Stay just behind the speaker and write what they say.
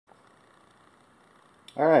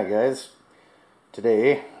Alright guys,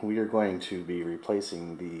 today we are going to be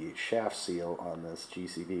replacing the shaft seal on this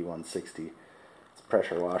GCV 160. It's a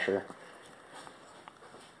pressure washer.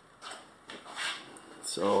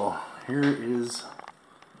 So here is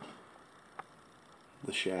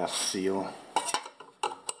the shaft seal.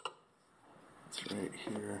 It's right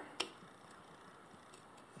here.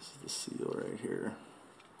 This is the seal right here.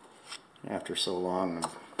 After so long and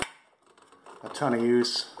a ton of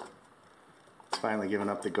use, it's finally given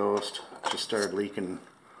up the ghost. Just started leaking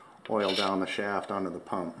oil down the shaft onto the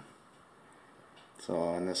pump.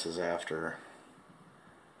 So, and this is after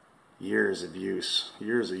years of use.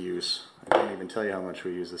 I can't even tell you how much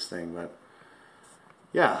we use this thing, but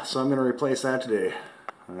yeah, so I'm going to replace that today,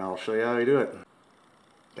 and I'll show you how you do it.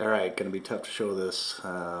 Alright, going to be tough to show this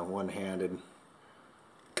one-handed.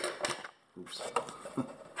 Oops.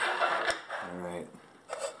 Alright,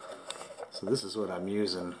 so this is what I'm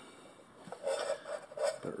using.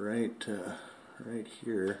 But right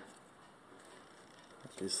here,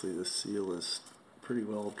 obviously the seal is pretty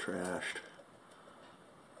well trashed.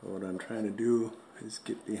 So what I'm trying to do is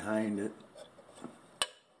get behind it and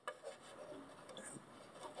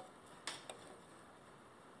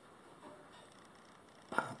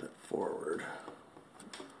pop it forward.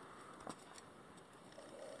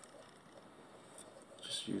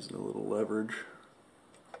 Just using a little leverage.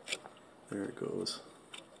 There it goes.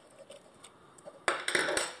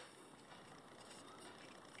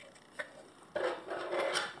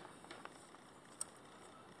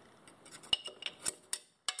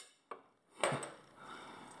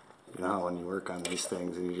 You know, when you work on these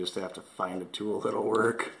things and you just have to find a tool that'll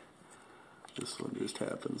work. This one just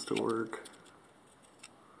happens to work.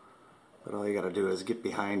 But all you gotta do is get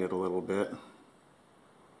behind it a little bit.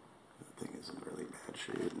 The thing is in really bad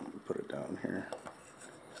shape. Put it down here.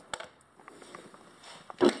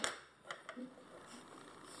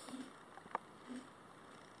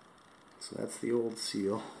 So that's the old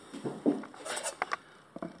seal.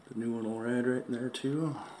 The new one will ride right in there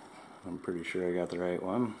too. I'm pretty sure I got the right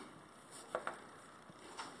one.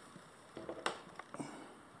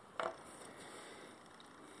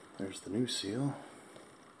 There's the new seal.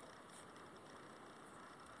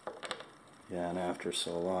 Yeah, and after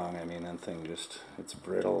so long, I mean, that thing just, it's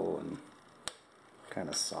brittle and kind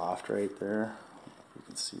of soft right there. You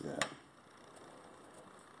can see that.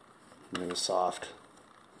 And it was soft.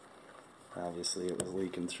 Obviously it was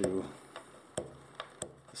leaking through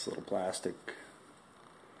this little plastic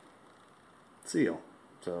seal.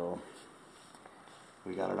 So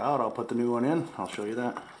we got it out. I'll put the new one in. I'll show you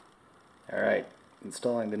that. Alright,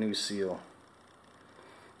 installing the new seal.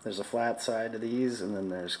 There's a flat side to these, and then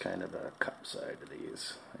there's kind of a cup side to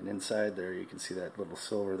these. And inside there you can see that little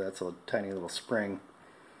silver, that's a tiny little spring.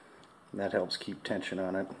 And that helps keep tension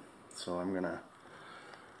on it. So I'm going to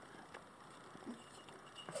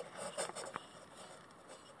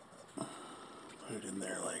put it in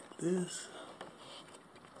there like this.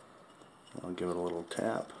 I'll give it a little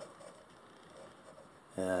tap.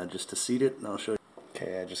 Just to seat it, and I'll show you.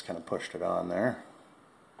 Okay, I just kind of pushed it on there.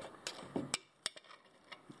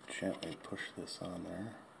 Gently push this on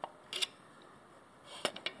there. A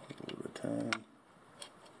little bit of time.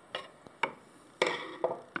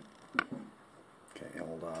 Okay,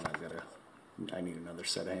 hold on. I need another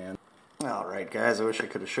set of hands. Alright guys, I wish I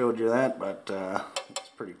could have showed you that, but it's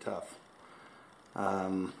pretty tough.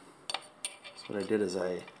 So what I did is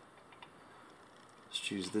I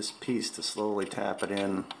just used this piece to slowly tap it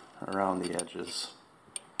in around the edges.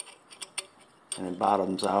 And it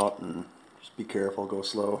bottoms out, and just be careful, go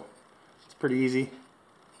slow. It's pretty easy.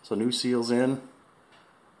 So new seal's in.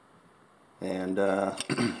 And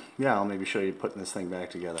yeah, I'll maybe show you putting this thing back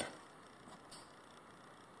together.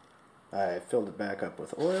 I filled it back up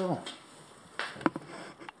with oil.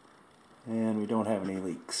 And we don't have any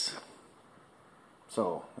leaks.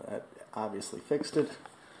 So that obviously fixed it.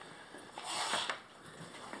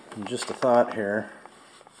 And just a thought here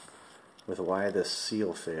with why this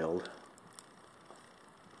seal failed.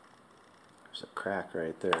 There's a crack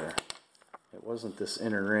right there. It wasn't this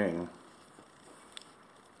inner ring.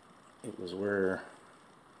 It was where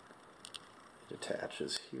it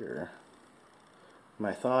attaches here.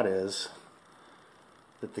 My thought is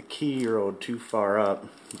that the key rode too far up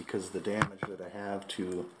because of the damage that I have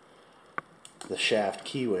to the shaft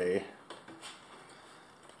keyway,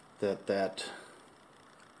 that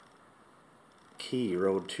key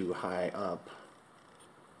rode too high up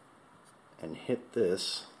and hit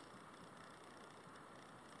this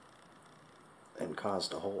and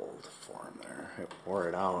caused a hole to form there. It wore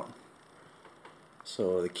it out.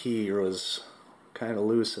 So the key was kind of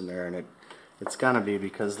loose in there, and it's gonna be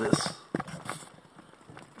because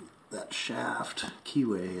shaft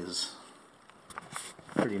keyway is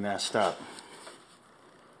pretty messed up.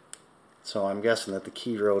 So I'm guessing that the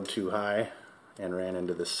key rode too high and ran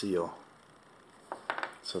into the seal.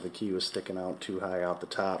 So the key was sticking out too high out the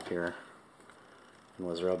top here and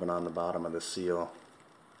was rubbing on the bottom of the seal.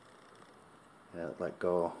 And it let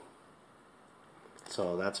go.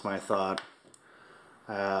 So that's my thought.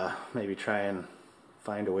 Maybe try and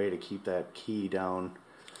find a way to keep that key down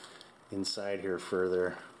inside here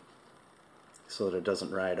further so that it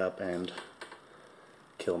doesn't ride up and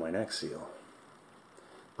kill my neck seal.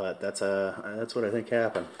 But that's what I think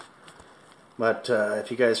happened. But if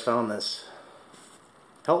you guys found this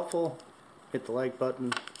helpful, hit the like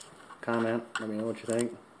button, comment, let me know what you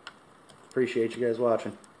think. Appreciate you guys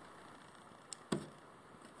watching.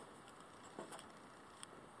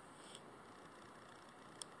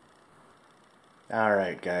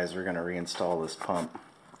 Alright guys, we're going to reinstall this pump.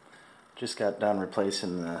 Just got done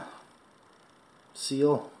replacing the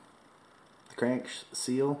seal, the crank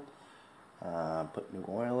seal, put new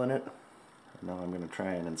oil in it. Now I'm going to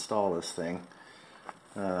try and install this thing.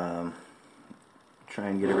 Try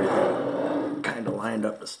and get everything kind of lined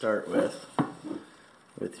up to start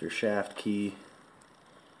with your shaft key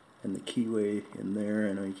and the keyway in there.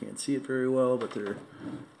 I know you can't see it very well, but they're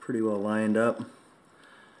pretty well lined up.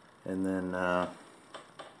 And then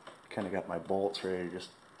kind of got my bolts ready to just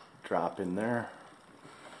drop in there.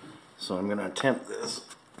 So I'm going to attempt this.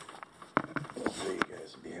 Hopefully you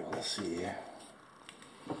guys will be able to see.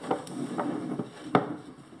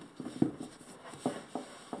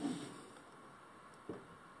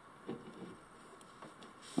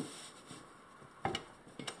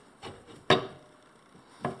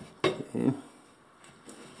 Okay.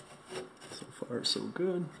 So far so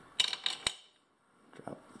good.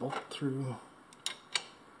 Drop the bolt through.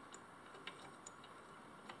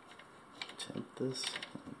 Attempt this.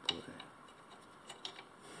 Oh boy.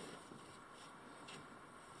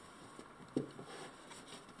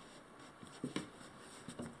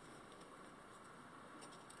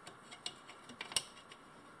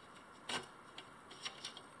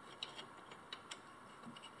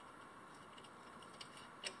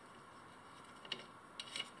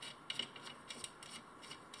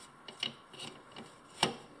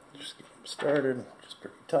 Just get them started. Just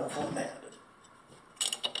pretty tough on that.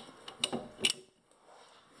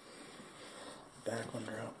 Back one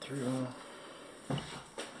drop through.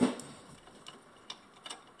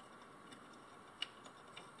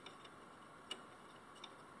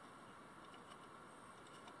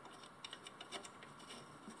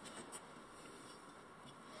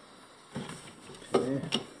 Okay,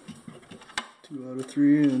 2 out of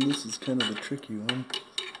 3, and this is kind of a tricky one.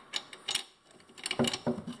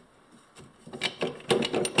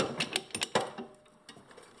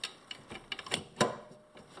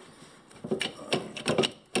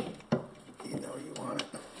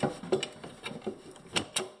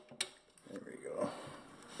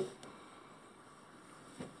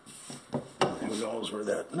 Who knows where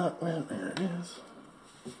that nut went? There it is.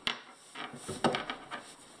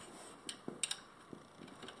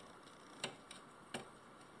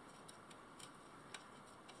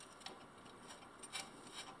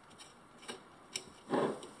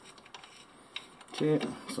 Okay,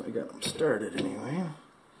 so I got them started anyway.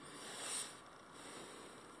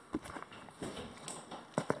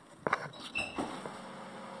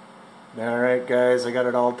 Alright guys, I got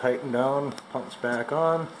it all tightened down, pump's back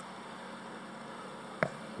on.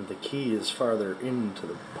 The key is farther into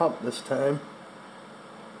the pump this time.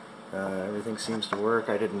 Everything seems to work.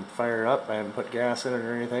 I didn't fire it up, I haven't put gas in it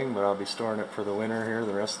or anything, but I'll be storing it for the winter here,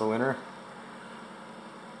 the rest of the winter.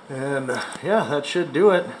 And yeah, that should do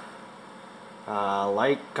it.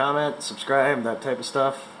 Like, comment, subscribe, that type of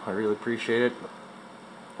stuff. I really appreciate it.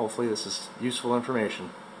 Hopefully this is useful information.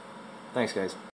 Thanks guys.